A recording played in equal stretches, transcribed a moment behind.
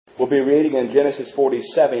We'll be reading in Genesis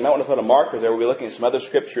 47. You might want to put a marker there. We'll be looking at some other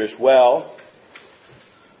scripture as well.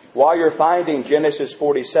 While you're finding Genesis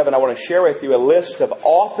 47, I want to share with you a list of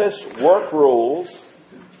office work rules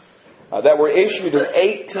that were issued in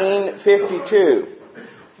 1852.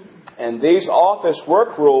 And these office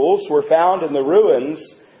work rules were found in the ruins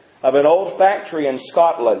of an old factory in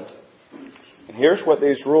Scotland. And here's what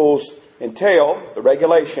these rules entail, the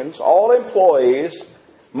regulations. All employees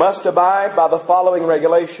must abide by the following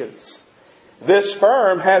regulations. This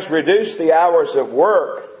firm has reduced the hours of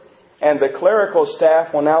work, and the clerical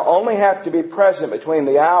staff will now only have to be present between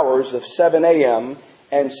the hours of 7 a.m.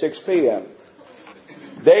 and 6 p.m.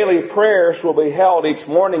 Daily prayers will be held each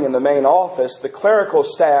morning in the main office. The clerical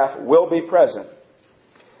staff will be present.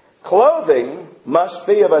 Clothing must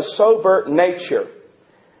be of a sober nature.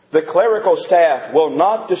 The clerical staff will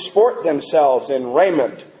not disport themselves in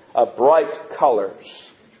raiment of bright colors.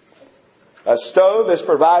 A stove is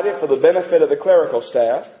provided for the benefit of the clerical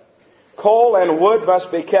staff. Coal and wood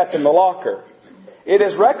must be kept in the locker. It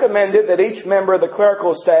is recommended that each member of the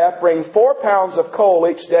clerical staff bring 4 pounds of coal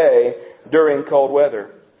each day during cold weather.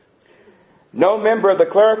 No member of the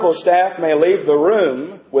clerical staff may leave the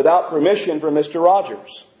room without permission from Mr.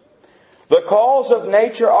 Rogers. The calls of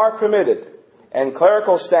nature are permitted, and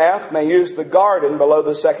clerical staff may use the garden below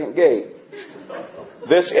the second gate.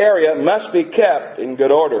 This area must be kept in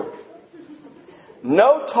good order.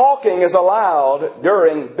 No talking is allowed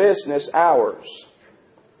during business hours.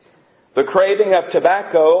 The craving of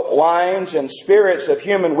tobacco, wines, and spirits of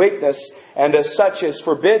human weakness, and as such is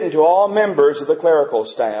forbidden to all members of the clerical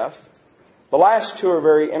staff. The last two are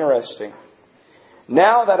very interesting.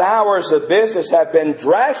 Now that hours of business have been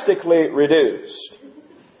drastically reduced,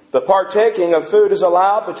 the partaking of food is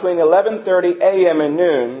allowed between 11:30 a.m. and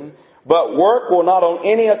noon, but work will not on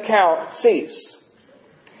any account cease.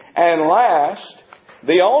 And last,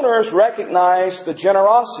 the owners recognize the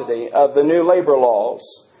generosity of the new labor laws,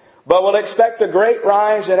 but will expect a great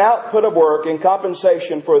rise in output of work in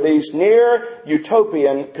compensation for these near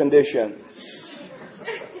utopian conditions.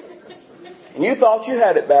 And you thought you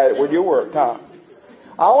had it bad where you worked, huh?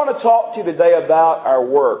 I want to talk to you today about our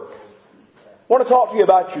work. I want to talk to you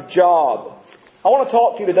about your job. I want to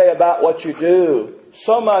talk to you today about what you do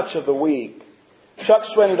so much of the week. Chuck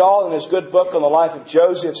Swindoll, in his good book on the life of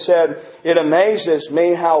Joseph, said, "It amazes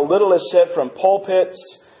me how little is said from pulpits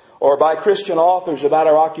or by Christian authors about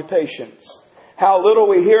our occupations. How little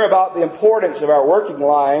we hear about the importance of our working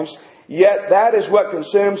lives, yet that is what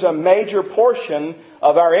consumes a major portion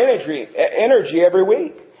of our energy every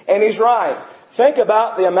week." And he's right. Think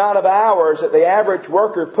about the amount of hours that the average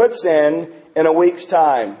worker puts in a week's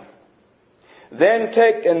time. Then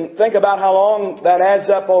think about how long that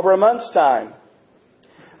adds up over a month's time.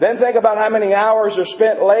 Then think about how many hours are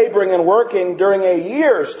spent laboring and working during a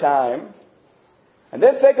year's time. And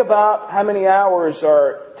then think about how many hours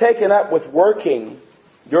are taken up with working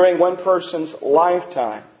during one person's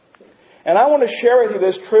lifetime. And I want to share with you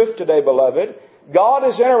this truth today, beloved. God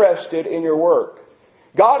is interested in your work.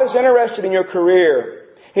 God is interested in your career.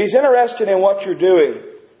 He's interested in what you're doing.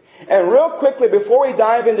 And real quickly, before we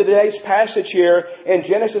dive into today's passage here in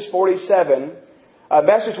Genesis 47, a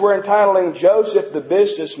message we're entitling Joseph the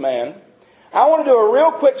Businessman, I want to do a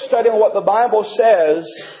real quick study on what the Bible says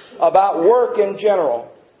about work in general.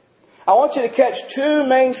 I want you to catch two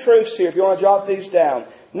main truths here if you want to jot these down.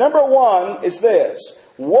 Number one is this: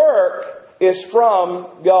 work is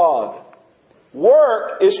from God.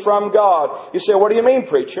 Work is from God. You say, "What do you mean,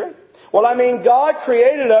 preacher?" Well, I mean, God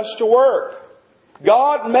created us to work.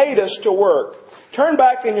 God made us to work. Turn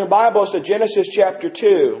back in your Bibles to Genesis chapter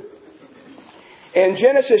 2. In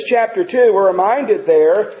Genesis chapter 2, we're reminded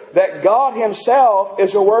there that God Himself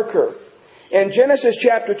is a worker. In Genesis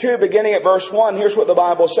chapter 2, beginning at verse 1, here's what the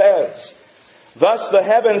Bible says. "Thus the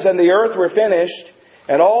heavens and the earth were finished,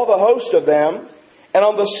 and all the host of them. And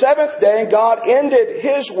on the seventh day God ended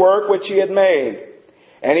His work which He had made.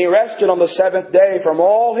 And He rested on the seventh day from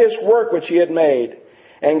all His work which He had made.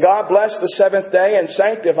 And God blessed the seventh day and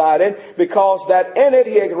sanctified it, because that in it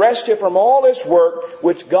He had rested from all His work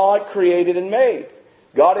which God created and made."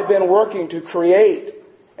 God had been working to create,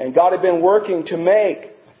 and God had been working to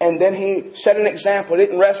make. And then He set an example. He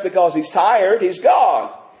didn't rest because He's tired. He's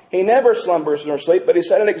God. He never slumbers nor sleeps, but He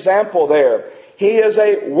set an example there. He is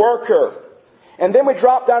a worker. And then we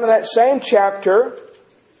drop down to that same chapter,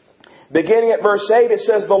 beginning at verse 8. It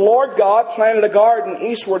says, "The Lord God planted a garden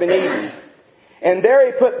eastward in Eden. And there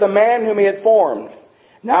He put the man whom He had formed.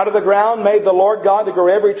 And out of the ground made the Lord God to grow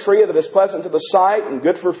every tree that is pleasant to the sight and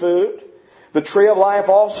good for food. The tree of life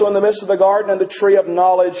also in the midst of the garden, and the tree of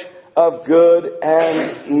knowledge of good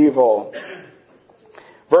and evil."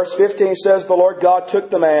 Verse 15 says, the Lord God took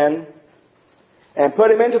the man and put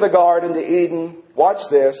him into the garden to Eden, watch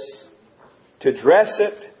this, to dress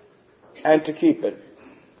it and to keep it.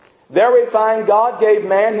 There we find God gave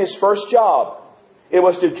man his first job. It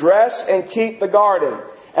was to dress and keep the garden.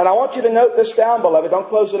 And I want you to note this down, beloved. Don't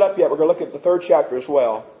close it up yet. We're going to look at the 3rd chapter as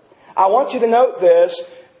well. I want you to note this,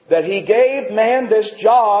 that He gave man this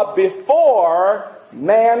job before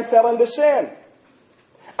man fell into sin.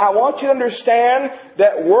 I want you to understand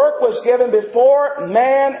that work was given before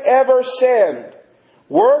man ever sinned.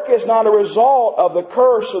 Work is not a result of the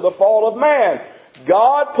curse or the fall of man.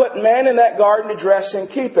 God put man in that garden to dress and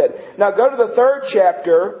keep it. Now go to the 3rd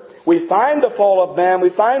chapter. We find the fall of man. We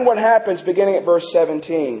find what happens beginning at verse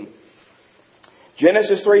 17.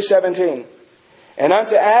 Genesis 3:17. And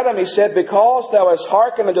unto Adam he said, because thou hast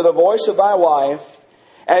hearkened unto the voice of thy wife,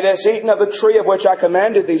 and hast eaten of the tree of which I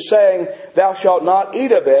commanded thee, saying, thou shalt not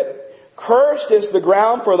eat of it, cursed is the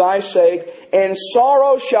ground for thy sake, in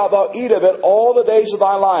sorrow shalt thou eat of it all the days of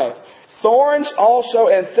thy life. Thorns also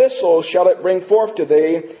and thistles shall it bring forth to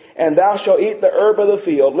thee, and thou shalt eat the herb of the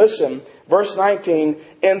field. Listen, verse 19,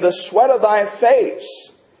 in the sweat of thy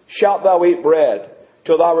face shalt thou eat bread,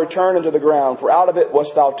 till thou return unto the ground. For out of it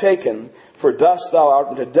wast thou taken, for dust thou art,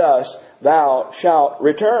 and to dust thou shalt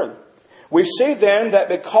return. We see then that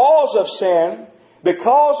because of sin,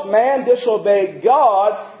 because man disobeyed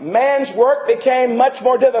God, man's work became much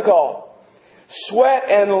more difficult. Sweat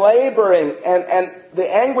and laboring and the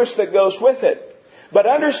anguish that goes with it. But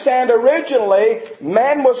understand, originally,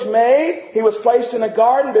 man was made, he was placed in a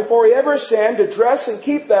garden before he ever sinned to dress and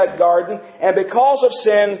keep that garden. And because of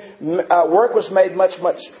sin, work was made much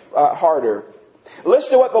harder.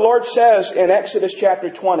 Listen to what the Lord says in Exodus chapter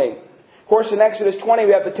 20. Of course, in Exodus 20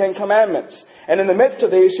 we have the 10 Commandments. And in the midst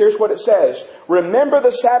of these, here's what it says. Remember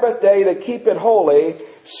the Sabbath day to keep it holy.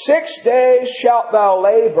 6 days shalt thou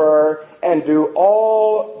labor and do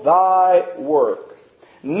all thy work.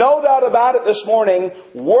 No doubt about it this morning,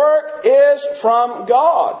 work is from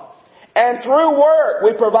God. And through work,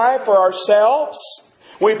 we provide for ourselves,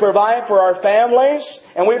 we provide for our families,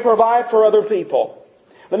 and we provide for other people.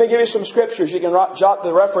 Let me give you some scriptures. You can jot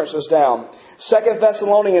the references down. 2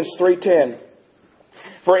 Thessalonians 3:10.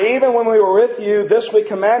 For even when we were with you, this we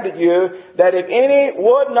commanded you, that if any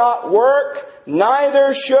would not work,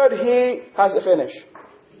 neither should he, how's it finish?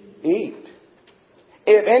 Eat.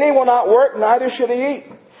 If any will not work, neither should he eat.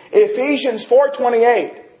 Ephesians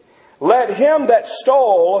 4:28. Let him that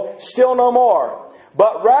stole steal no more,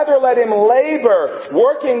 but rather let him labor,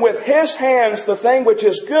 working with his hands the thing which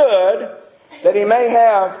is good, that he may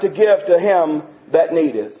have to give to him that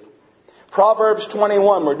needeth. Proverbs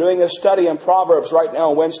 21. We're doing a study in Proverbs right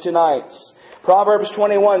now on Wednesday nights. Proverbs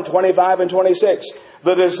 21, 25 and 26.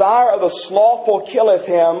 The desire of the slothful killeth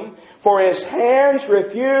him, for his hands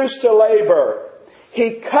refuse to labor.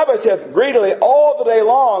 He coveteth greedily all the day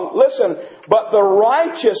long. Listen, but the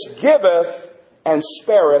righteous giveth and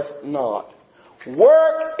spareth not.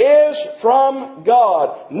 Work is from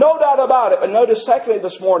God. No doubt about it. But notice secondly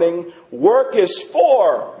this morning, work is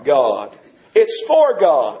for God. It's for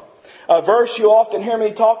God. A verse you often hear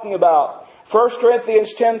me talking about. 1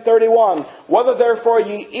 Corinthians 10:31. Whether therefore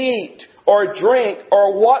ye eat or drink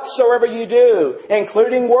or whatsoever ye do,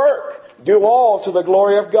 including work, do all to the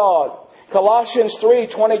glory of God. Colossians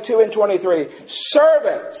 3:22 and 23.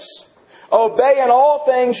 Servants, obey in all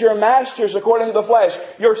things your masters according to the flesh.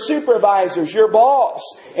 Your supervisors, your boss.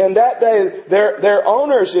 In that day, their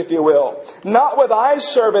owners, if you will. Not with eye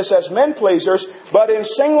service as men pleasers, but in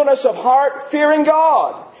singleness of heart, fearing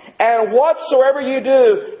God. And whatsoever you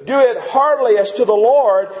do, do it heartily as to the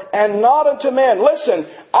Lord and not unto men. Listen,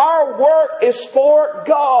 our work is for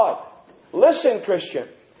God. Listen, Christian.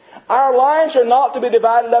 Our lives are not to be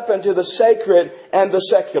divided up into the sacred and the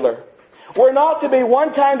secular. We're not to be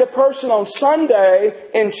one kind of person on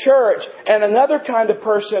Sunday in church and another kind of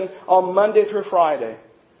person on Monday through Friday.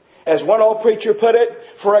 As one old preacher put it,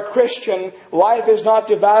 for a Christian, life is not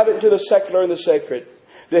divided into the secular and the sacred.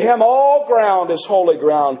 To him all ground is holy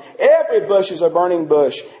ground. Every bush is a burning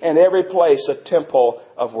bush, and every place a temple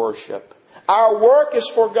of worship. Our work is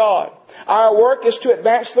for God. Our work is to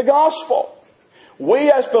advance the gospel.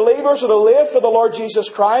 We as believers are to live for the Lord Jesus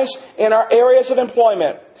Christ in our areas of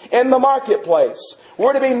employment, in the marketplace.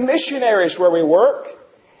 We're to be missionaries where we work.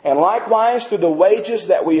 And likewise, through the wages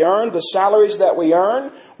that we earn, the salaries that we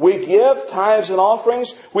earn, we give tithes and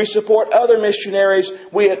offerings. We support other missionaries.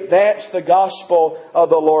 We advance the gospel of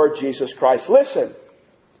the Lord Jesus Christ. Listen,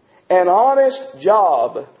 an honest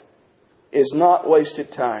job is not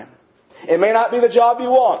wasted time. It may not be the job you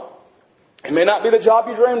want. It may not be the job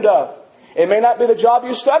you dreamed of. It may not be the job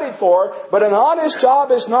you studied for, but an honest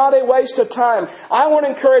job is not a waste of time. I want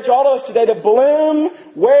to encourage all of us today to bloom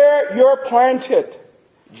where you're planted.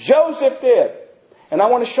 Joseph did. And I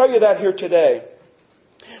want to show you that here today.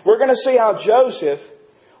 We're going to see how Joseph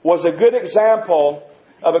was a good example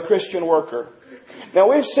of a Christian worker. Now,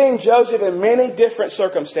 we've seen Joseph in many different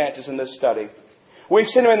circumstances in this study. We've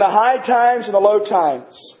seen him in the high times and the low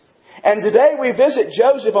times. And today we visit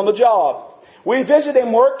Joseph on the job. We visit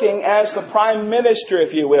him working as the prime minister,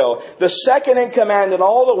 if you will, the second in command in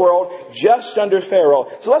all the world, just under Pharaoh.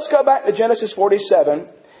 So let's go back to Genesis 47.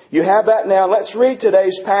 You have that now. Let's read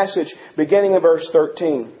today's passage beginning in verse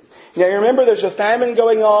 13. Now you remember there's a famine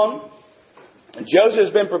going on.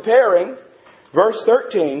 Joseph's been preparing. Verse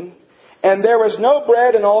 13. And there was no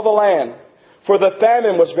bread in all the land, for the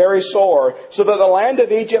famine was very sore, so that the land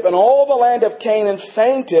of Egypt and all the land of Canaan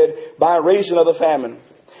fainted by reason of the famine.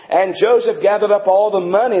 And Joseph gathered up all the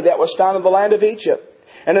money that was found in the land of Egypt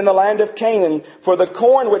and in the land of Canaan for the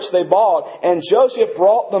corn which they bought. And Joseph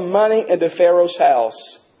brought the money into Pharaoh's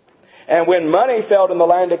house. And when money failed in the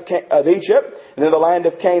land of Egypt and in the land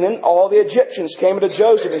of Canaan, all the Egyptians came to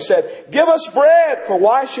Joseph and said, "Give us bread, for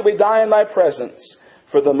why should we die in thy presence?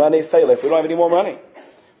 For the money faileth." We don't have any more money.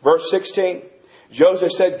 Verse 16,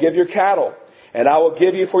 Joseph said, "Give your cattle, and I will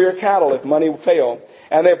give you for your cattle if money fail."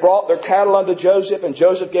 And they brought their cattle unto Joseph, and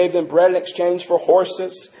Joseph gave them bread in exchange for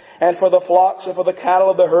horses, and for the flocks, and for the cattle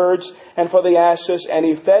of the herds, and for the asses. And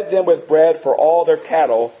he fed them with bread for all their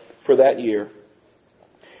cattle for that year.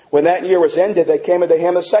 When that year was ended, they came unto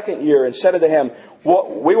him the second year, and said unto him,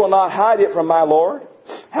 "We will not hide it from my lord.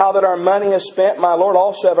 How that our money is spent, my lord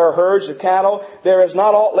also have our herds of cattle. There is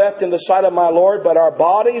not aught left in the sight of my lord, but our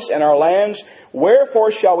bodies and our lands.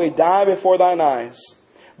 Wherefore shall we die before thine eyes?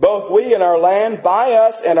 Both we and our land, buy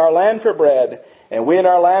us and our land for bread, and we and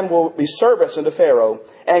our land will be servants unto Pharaoh.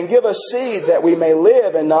 And give us seed that we may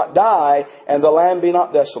live and not die, and the land be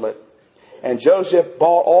not desolate." And Joseph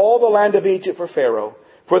bought all the land of Egypt for Pharaoh.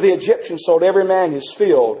 For the Egyptians sold every man his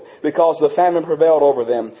field, because the famine prevailed over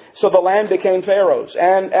them. So the land became Pharaoh's.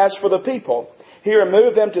 And as for the people, he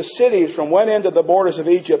removed them to cities from one end of the borders of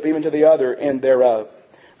Egypt, even to the other end thereof.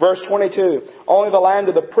 Verse 22, "Only the land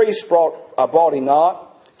of the priests bought he not.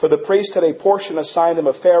 For the priests had a portion assigned them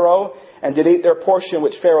of Pharaoh, and did eat their portion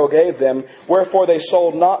which Pharaoh gave them. Wherefore they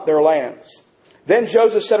sold not their lands. Then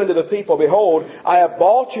Joseph said unto the people, Behold, I have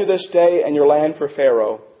bought you this day and your land for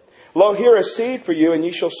Pharaoh. Lo, here is seed for you, and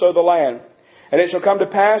ye shall sow the land. And it shall come to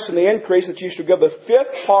pass in the increase that ye shall give the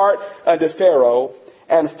fifth part unto Pharaoh,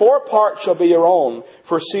 and 4 parts shall be your own,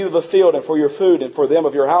 for seed of the field, and for your food, and for them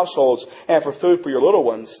of your households, and for food for your little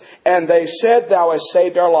ones. And they said, Thou hast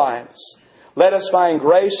saved our lives. Let us find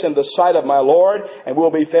grace in the sight of my Lord, and we'll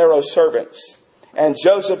be Pharaoh's servants. And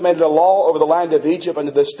Joseph made a law over the land of Egypt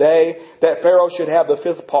unto this day, that Pharaoh should have the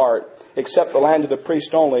 5th part, except the land of the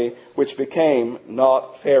priest only, which became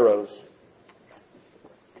not Pharaoh's."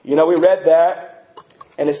 You know, we read that,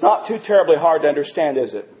 and it's not too terribly hard to understand,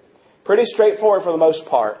 is it? Pretty straightforward for the most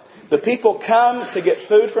part. The people come to get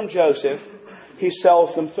food from Joseph. He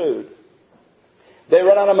sells them food. They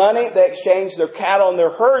run out of money. They exchange their cattle and their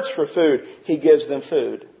herds for food. He gives them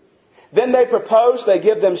food. Then they propose they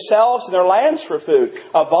give themselves and their lands for food.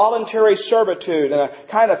 A voluntary servitude and a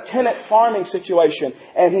kind of tenant farming situation.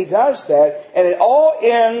 And he does that. And it all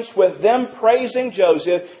ends with them praising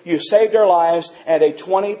Joseph. You saved our lives, and a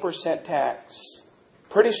 20% tax.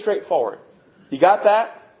 Pretty straightforward. You got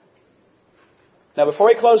that? Now before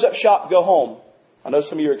we close up shop, go home. I know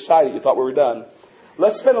some of you are excited. You thought we were done.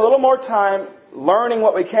 Let's spend a little more time learning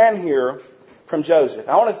what we can here from Joseph.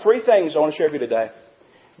 I want 3 things I want to share with you today.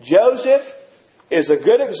 Joseph is a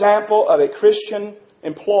good example of a Christian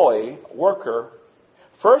employee, worker,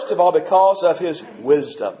 first of all because of his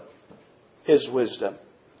wisdom. His wisdom.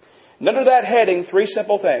 And under that heading, 3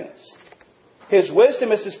 simple things. His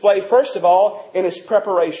wisdom is displayed, first of all, in his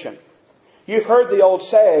preparation. You've heard the old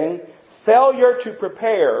saying, failure to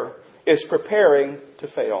prepare is preparing to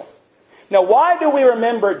fail. Now, why do we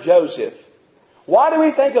remember Joseph? Why do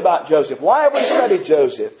we think about Joseph? Why have we studied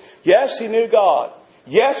Joseph? Yes, he knew God.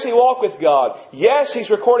 Yes, he walked with God. Yes, he's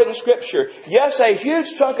recorded in Scripture. Yes, a huge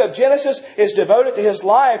chunk of Genesis is devoted to his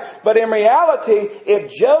life. But in reality, if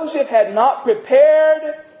Joseph had not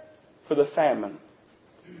prepared for the famine,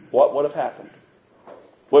 what would have happened?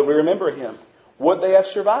 Would we remember him? Would they have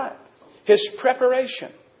survived? His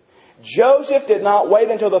preparation. Joseph did not wait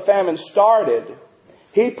until the famine started.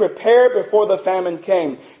 He prepared before the famine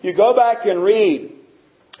came. You go back and read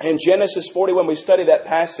in Genesis 40 when we study that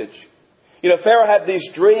passage. You know, Pharaoh had these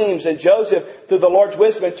dreams, and Joseph, through the Lord's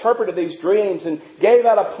wisdom, interpreted these dreams and gave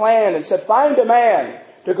out a plan and said, find a man,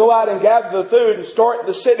 to go out and gather the food and store it in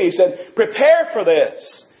the city. He said, prepare for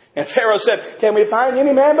this. And Pharaoh said, can we find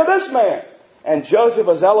any man but this man? And Joseph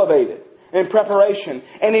was elevated in preparation.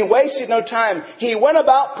 And he wasted no time. He went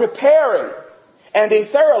about preparing. And he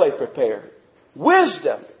thoroughly prepared.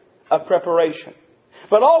 Wisdom of preparation.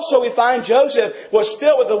 But also we find Joseph was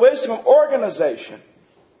filled with the wisdom of organization.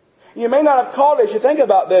 You may not have caught it as you think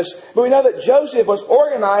about this, but we know that Joseph was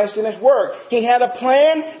organized in his work. He had a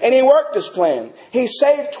plan and he worked his plan. He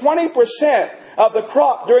saved 20% of the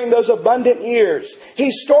crop during those abundant years. He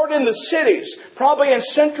stored in the cities, probably in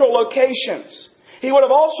central locations. He would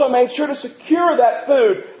have also made sure to secure that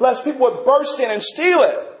food, lest people would burst in and steal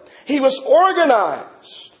it. He was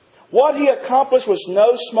organized. What he accomplished was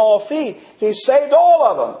no small feat. He saved all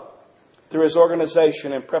of them through his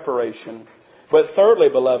organization and preparation. But thirdly,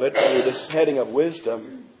 beloved, under this heading of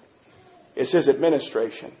wisdom, is his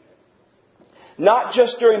administration. Not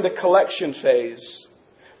just during the collection phase,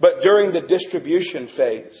 but during the distribution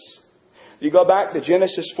phase. You go back to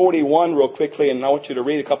Genesis 41 real quickly, and I want you to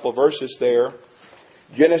read a couple of verses there.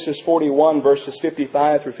 Genesis 41, verses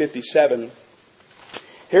 55 through 57.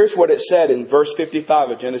 Here's what it said in verse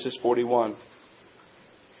 55 of Genesis 41.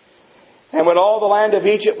 And when all the land of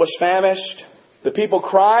Egypt was famished, the people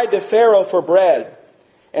cried to Pharaoh for bread.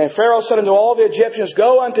 And Pharaoh said unto all the Egyptians,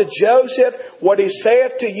 go unto Joseph, what he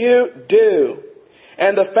saith to you, do.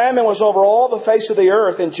 And the famine was over all the face of the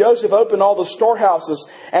earth. And Joseph opened all the storehouses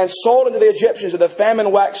and sold unto the Egyptians. And the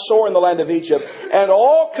famine waxed sore in the land of Egypt. And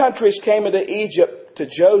all countries came into Egypt to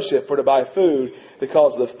Joseph for to buy food,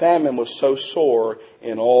 because the famine was so sore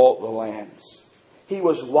in all the lands. He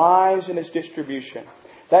was wise in his distribution.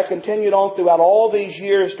 That continued on throughout all these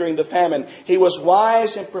years during the famine. He was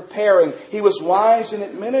wise in preparing. He was wise in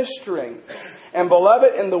administering. And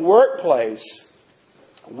beloved, in the workplace,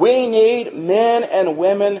 we need men and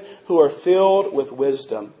women who are filled with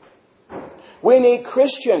wisdom. We need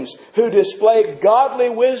Christians who display godly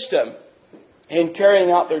wisdom in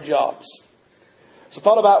carrying out their jobs. So I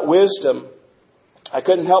thought about wisdom. I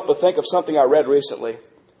couldn't help but think of something I read recently.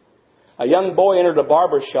 A young boy entered a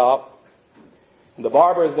barber shop. And the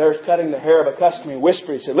barber there cutting the hair of a customer. He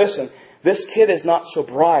whispered, he said, listen, this kid is not so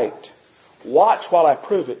bright. Watch while I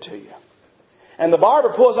prove it to you. And the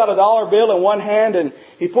barber pulls out a dollar bill in one hand and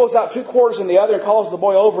he pulls out 2 quarters in the other and calls the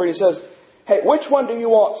boy over and he says, hey, which one do you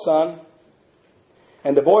want, son?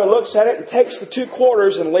 And the boy looks at it and takes the 2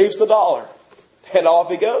 quarters and leaves the dollar. And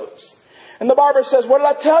off he goes. And the barber says, what did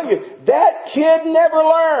I tell you? That kid never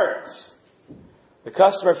learns. The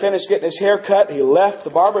customer finished getting his hair cut. He left the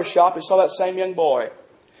barber shop. He saw that same young boy.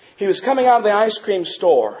 He was coming out of the ice cream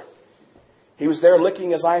store. He was there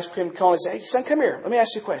licking his ice cream cone. He said, hey, son, come here. Let me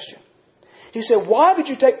ask you a question. He said, why did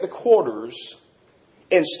you take the quarters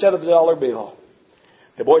instead of the dollar bill?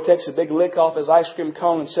 The boy takes a big lick off his ice cream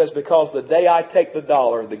cone and says, because the day I take the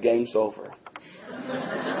dollar, the game's over.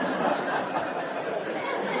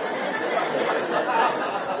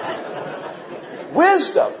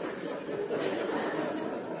 Wisdom.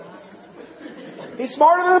 He's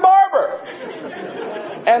smarter than the barber.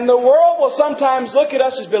 And the world will sometimes look at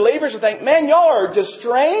us as believers and think, man, y'all are just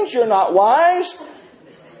strange. You're not wise.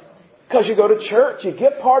 Because you go to church, you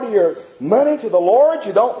give part of your money to the Lord.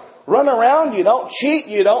 You don't run around. You don't cheat.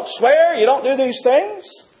 You don't swear. You don't do these things.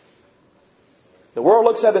 The world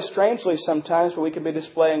looks at us strangely sometimes, but we can be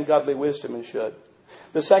displaying godly wisdom and should.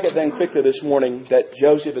 The second thing quickly this morning that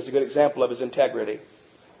Joseph is a good example of is integrity.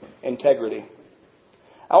 Integrity.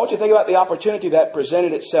 I want you to think about the opportunity that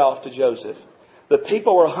presented itself to Joseph. The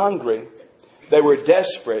people were hungry. They were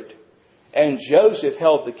desperate. And Joseph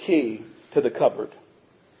held the key to the cupboard.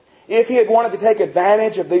 If he had wanted to take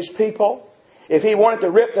advantage of these people, if he wanted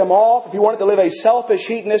to rip them off, if he wanted to live a selfish,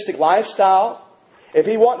 hedonistic lifestyle, if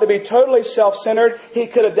he wanted to be totally self-centered, he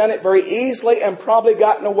could have done it very easily and probably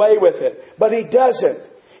gotten away with it. But he doesn't.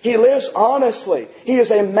 He lives honestly. He is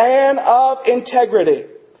a man of integrity.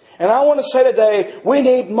 And I want to say today, we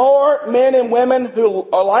need more men and women who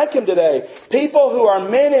are like him today. People who are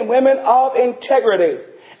men and women of integrity.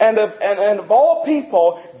 And of all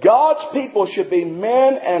people, God's people should be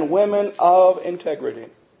men and women of integrity.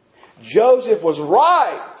 Joseph was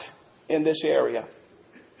right in this area.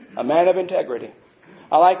 A man of integrity.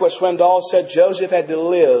 I like what Swindoll said. Joseph had to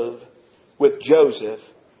live with Joseph.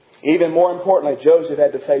 Even more importantly, Joseph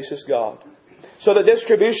had to face his God. So the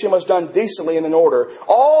distribution was done decently and in order.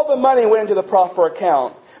 All the money went into the proper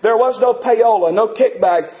account. There was no payola, no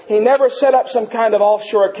kickback. He never set up some kind of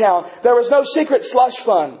offshore account. There was no secret slush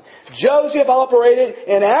fund. Joseph operated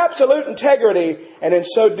in absolute integrity, and in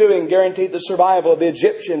so doing guaranteed the survival of the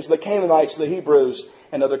Egyptians, the Canaanites, the Hebrews,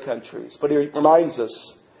 and other countries. But he reminds us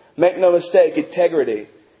Make no mistake, integrity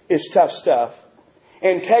is tough stuff.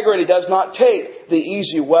 Integrity does not take the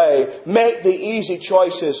easy way, make the easy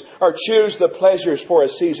choices, or choose the pleasures for a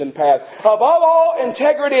seasoned path. Above all,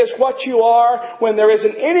 integrity is what you are when there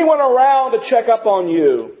isn't anyone around to check up on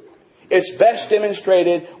you. It's best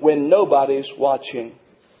demonstrated when nobody's watching.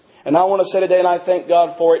 And I want to say today, and I thank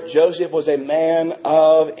God for it, Joseph was a man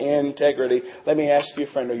of integrity. Let me ask you,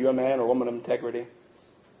 friend, are you a man or woman of integrity?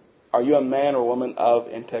 Are you a man or woman of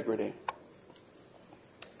integrity?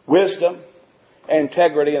 Wisdom,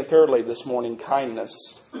 integrity, and thirdly this morning, kindness.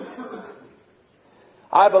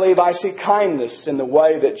 I believe I see kindness in the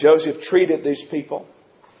way that Joseph treated these people.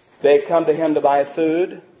 They had come to him to buy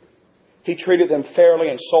food. He treated them fairly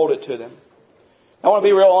and sold it to them. I want to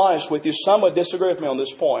be real honest with you. Some would disagree with me on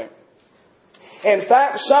this point. In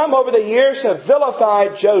fact, some over the years have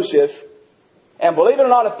vilified Joseph and, believe it or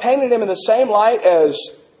not, have painted him in the same light as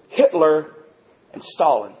Hitler and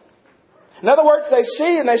Stalin. In other words, they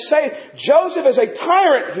see and they say, Joseph is a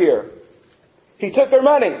tyrant here. He took their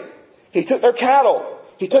money. He took their cattle.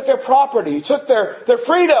 He took their property. He took their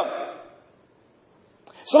freedom.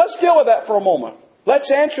 So let's deal with that for a moment.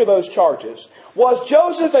 Let's answer those charges. Was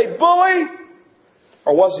Joseph a bully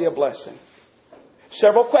or was he a blessing?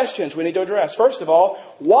 Several questions we need to address. First of all,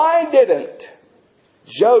 why didn't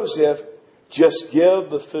Joseph just give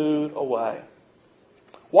the food away?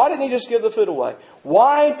 Why didn't he just give the food away?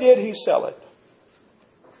 Why did he sell it?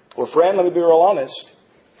 Well, friend, let me be real honest.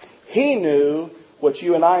 He knew what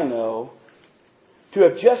you and I know. To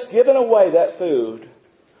have just given away that food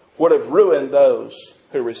would have ruined those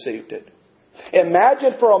who received it.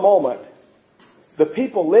 Imagine for a moment the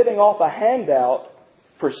people living off a handout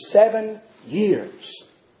for 7 years.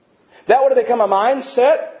 That would have become a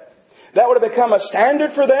mindset. That would have become a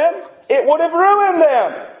standard for them. It would have ruined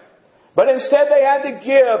them. But instead they had to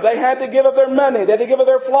give. They had to give of their money. They had to give of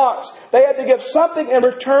their flocks. They had to give something in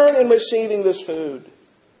return in receiving this food.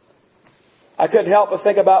 I couldn't help but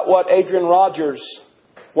think about what Adrian Rogers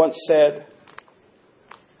once said.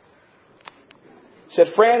 He said,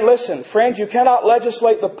 friends, you cannot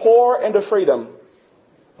legislate the poor into freedom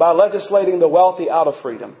by legislating the wealthy out of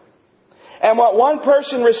freedom. And what one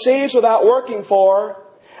person receives without working for,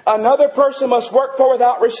 another person must work for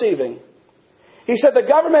without receiving. He said the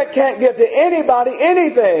government can't give to anybody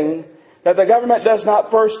anything that the government does not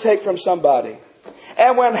first take from somebody.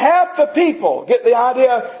 And when half the people get the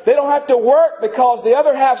idea they don't have to work because the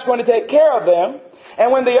other half's going to take care of them,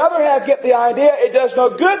 and when the other half get the idea it does no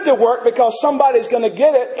good to work because somebody's going to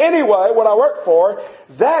get it anyway, what I work for,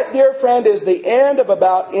 that, dear friend, is the end of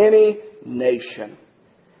about any nation.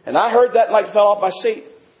 And I heard that and like fell off my seat.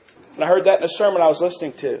 And I heard that in a sermon I was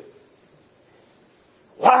listening to.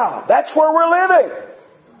 Wow, that's where we're living.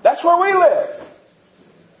 That's where we live.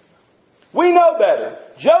 We know better.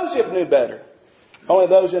 Joseph knew better. Only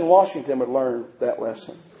those in Washington would learn that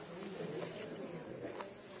lesson.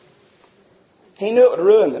 He knew it would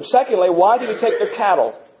ruin them. Secondly, why did he take their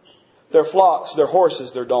cattle, their flocks, their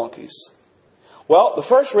horses, their donkeys? Well, the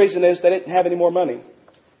first reason is they didn't have any more money.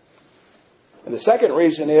 And the second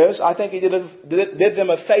reason is, I think he did them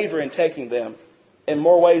a favor in taking them in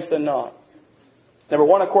more ways than not. Number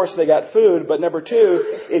one, of course, they got food. But number two,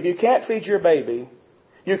 if you can't feed your baby,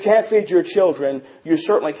 you can't feed your children, you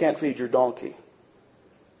certainly can't feed your donkey.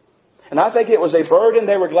 And I think it was a burden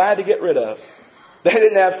they were glad to get rid of. They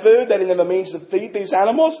didn't have food. They didn't have the means to feed these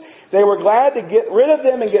animals. They were glad to get rid of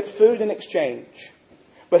them and get food in exchange.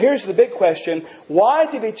 But here's the big question. Why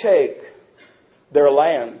did he take their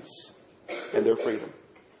lands and their freedom?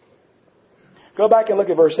 Go back and look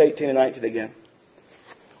at verse 18 and 19 again.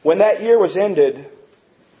 When that year was ended,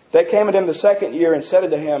 they came unto him the second year and said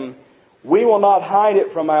unto him, We will not hide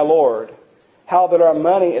it from my Lord, how that our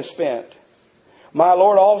money is spent. My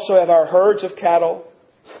Lord also hath our herds of cattle.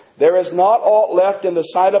 There is not aught left in the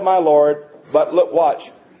sight of my Lord, but look, watch,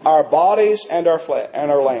 our bodies and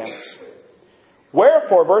our lands.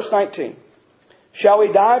 Wherefore, verse 19, shall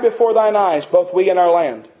we die before thine eyes, both we and our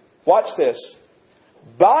land? Watch this.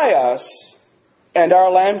 Buy us and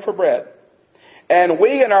our land for bread. And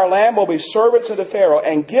we and our land will be servants unto Pharaoh,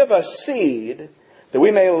 and give us seed, that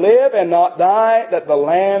we may live and not die, that the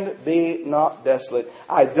land be not desolate.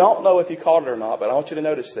 I don't know if he called it or not, but I want you to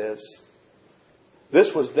notice this. This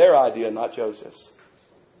was their idea, not Joseph's.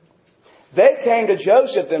 They came to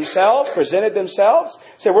Joseph themselves, presented themselves,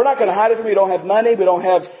 said, we're not going to hide it from you. We don't have money. We don't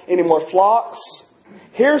have any more flocks.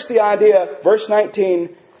 Here's the idea, verse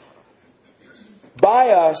 19.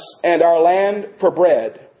 Buy us and our land for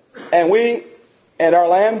bread, and we and our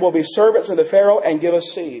land will be servants unto Pharaoh, and give us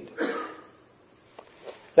seed.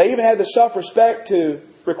 They even had the self-respect to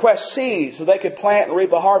request seeds so they could plant and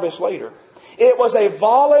reap a harvest later. It was a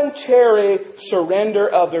voluntary surrender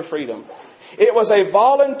of their freedom. It was a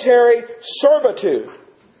voluntary servitude.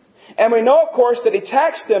 And we know, of course, that He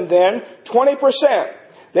taxed them then 20%.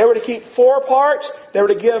 They were to keep 4 parts. They were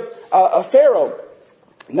to give a Pharaoh.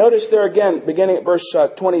 Notice there again, beginning at verse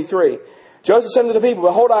 23. Joseph said unto the people,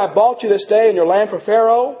 Behold, I have bought you this day in your land for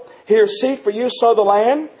Pharaoh. Here seed for you, sow the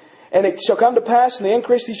land. And it shall come to pass in the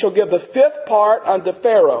increase He shall give the 5th part unto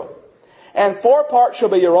Pharaoh. And 4 parts shall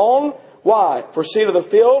be your own. Why? For seed of the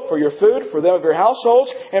field, for your food, for them of your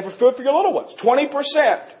households, and for food for your little ones. 20%.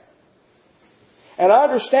 And I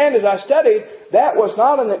understand as I studied, that was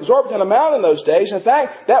not an exorbitant amount in those days. In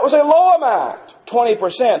fact, that was a low amount.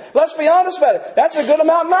 20%. Let's be honest about it. That's a good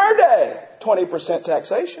amount in our day. 20%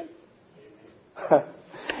 taxation.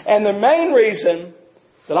 And the main reason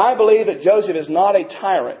that I believe that Joseph is not a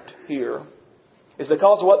tyrant here is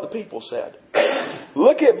because of what the people said.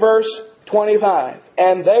 Look at verse 25.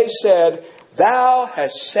 And they said, Thou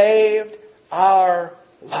hast saved our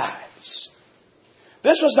lives.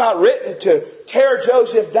 This was not written to tear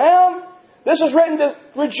Joseph down. This was written to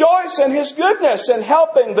rejoice in His goodness and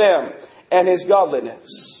helping them and His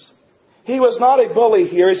godliness. He was not a bully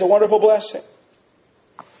here. He's a wonderful blessing.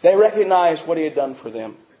 They recognized what He had done for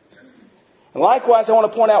them. And likewise, I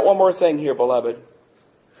want to point out one more thing here, beloved.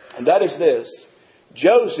 And that is this.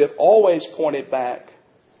 Joseph always pointed back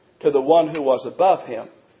to the one who was above him.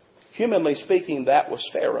 Humanly speaking, that was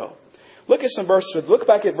Pharaoh. Look at some verses. Look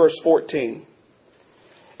back at verse 14.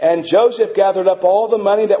 And Joseph gathered up all the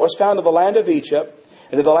money that was found in the land of Egypt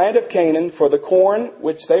and in the land of Canaan for the corn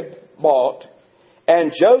which they bought.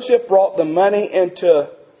 And Joseph brought the money into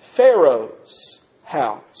Pharaoh's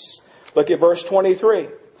house. Look at verse 23.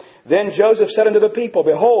 Then Joseph said unto the people,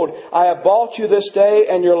 Behold, I have bought you this day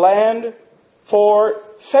and your land for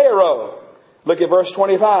Pharaoh. Look at verse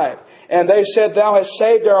 25. And they said, Thou hast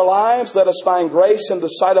saved our lives. Let us find grace in the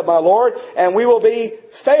sight of my Lord, and we will be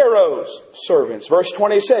Pharaoh's servants. Verse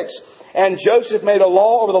 26. And Joseph made a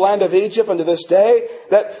law over the land of Egypt unto this day,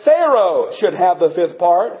 that Pharaoh should have the 5th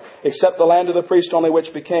part, except the land of the priest only,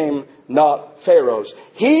 which became not Pharaoh's.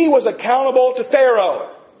 He was accountable to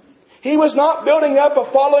Pharaoh. He was not building up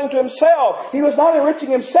a following to himself. He was not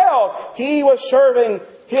enriching himself. He was serving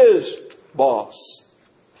his boss,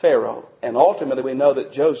 Pharaoh. And ultimately we know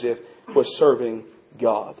that Joseph was serving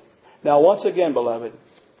God. Now once again, beloved,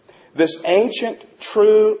 this ancient,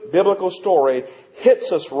 true, biblical story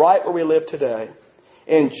hits us right where we live today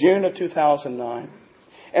in June of 2009.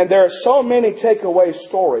 And there are so many takeaway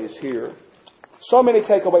stories here, so many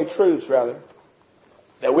takeaway truths, rather,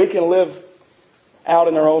 that we can live out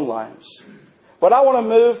in our own lives. But I want to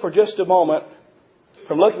move for just a moment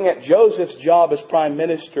from looking at Joseph's job as prime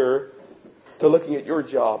minister to looking at your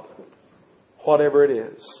job, whatever it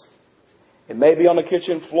is. It may be on the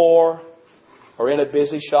kitchen floor or in a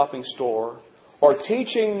busy shopping store or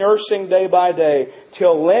teaching, nursing day by day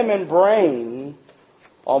till limb and brain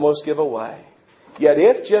almost give away. Yet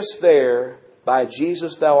if just there by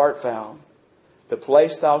Jesus thou art found, the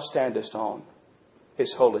place thou standest on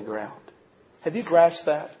is holy ground. Have you grasped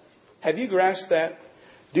that? Have you grasped that?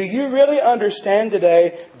 Do you really understand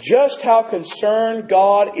today just how concerned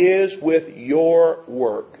God is with your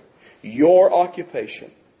work, your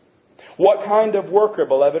occupation? What kind of worker,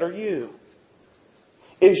 beloved, are you?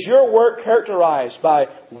 Is your work characterized by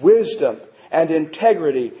wisdom and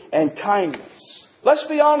integrity and kindness? Let's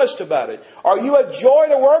be honest about it. Are you a joy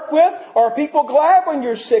to work with, or are people glad when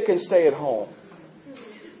you're sick and stay at home?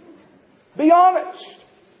 Be honest.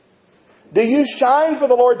 Do you shine for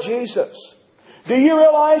the Lord Jesus? Do you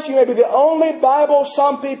realize you may be the only Bible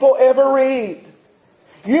some people ever read?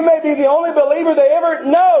 You may be the only believer they ever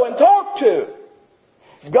know and talk to.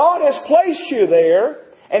 God has placed you there,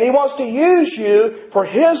 and He wants to use you for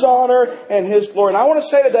His honor and His glory. And I want to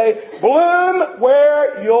say today, bloom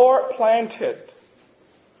where you're planted.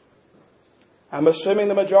 I'm assuming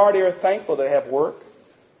the majority are thankful they have work.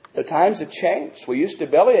 The times have changed. We used to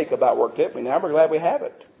bellyache about work, didn't we? Now we're glad we have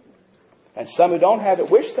it. And some who don't have it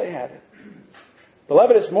wish they had it.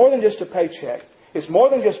 Beloved, it's more than just a paycheck. It's more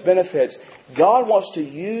than just benefits. God wants to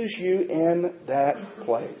use you in that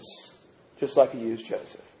place, just like He used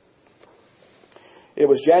Joseph. It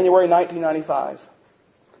was January 1995.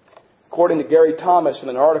 According to Gary Thomas in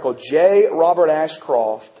an article, J. Robert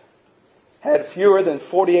Ashcroft had fewer than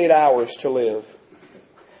 48 hours to live.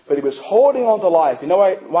 But he was holding on to life. You know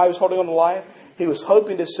why he was holding on to life? He was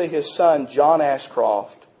hoping to see his son, John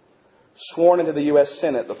Ashcroft, sworn into the U.S.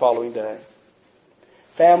 Senate the following day.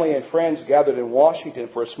 Family and friends gathered in Washington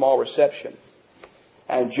for a small reception.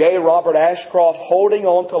 And J. Robert Ashcroft, holding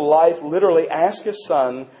on to life, literally asked his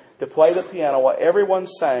son to play the piano while everyone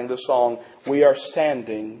sang the song, "We Are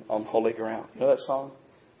Standing on Holy Ground." You know that song?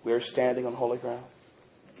 We are standing on holy ground.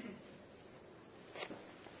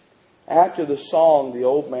 After the song, the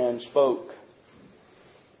old man spoke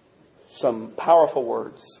some powerful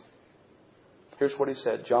words. Here's what he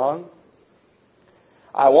said. "John,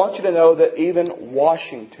 I want you to know that even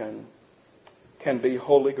Washington can be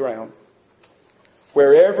holy ground.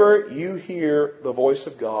 Wherever you hear the voice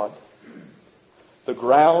of God, the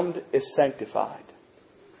ground is sanctified.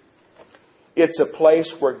 It's a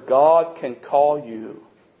place where God can call you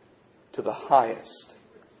to the highest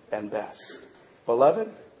and best."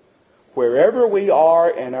 Beloved, wherever we are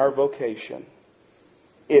in our vocation,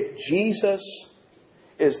 if Jesus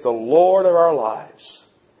is the Lord of our lives,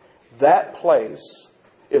 that place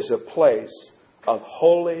is a place of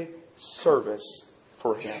holy service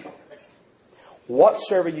for Him.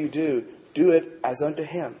 Whatsoever you do, do it as unto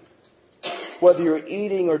Him. Whether you're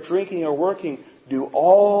eating or drinking or working, do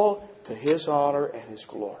all to His honor and His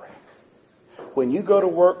glory. When you go to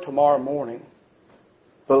work tomorrow morning,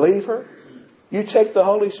 believer, you take the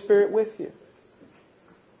Holy Spirit with you.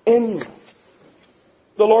 In you.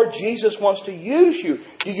 The Lord Jesus wants to use you.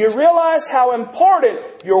 Do you realize how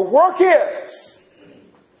important your work is?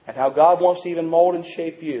 And how God wants to even mold and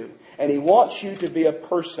shape you. And He wants you to be a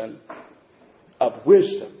person of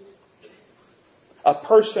wisdom. A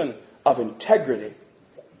person of integrity.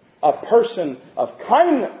 A person of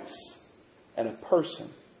kindness. And a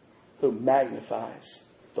person who magnifies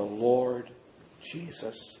the Lord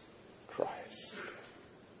Jesus Christ.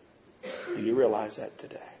 Do you realize that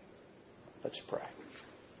today? Let's pray.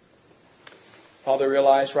 Father,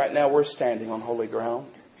 realize right now we're standing on holy ground.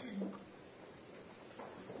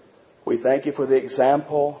 We thank You for the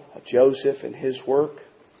example of Joseph and his work.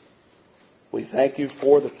 We thank You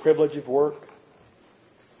for the privilege of work.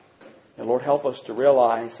 And Lord, help us to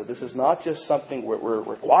realize that this is not just something we're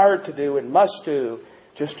required to do and must do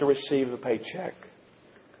just to receive the paycheck.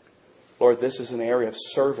 Lord, this is an area of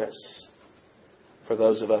service for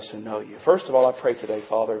those of us who know You. First of all, I pray today,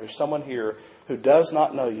 Father, if there's someone here who does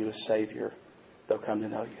not know You as Savior, they'll come to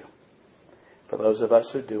know You. For those of us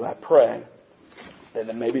who do, I pray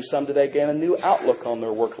that maybe some today gain a new outlook on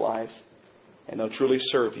their work life and they'll truly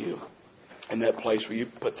serve You in that place where You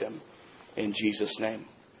put them. In Jesus' name,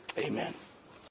 amen.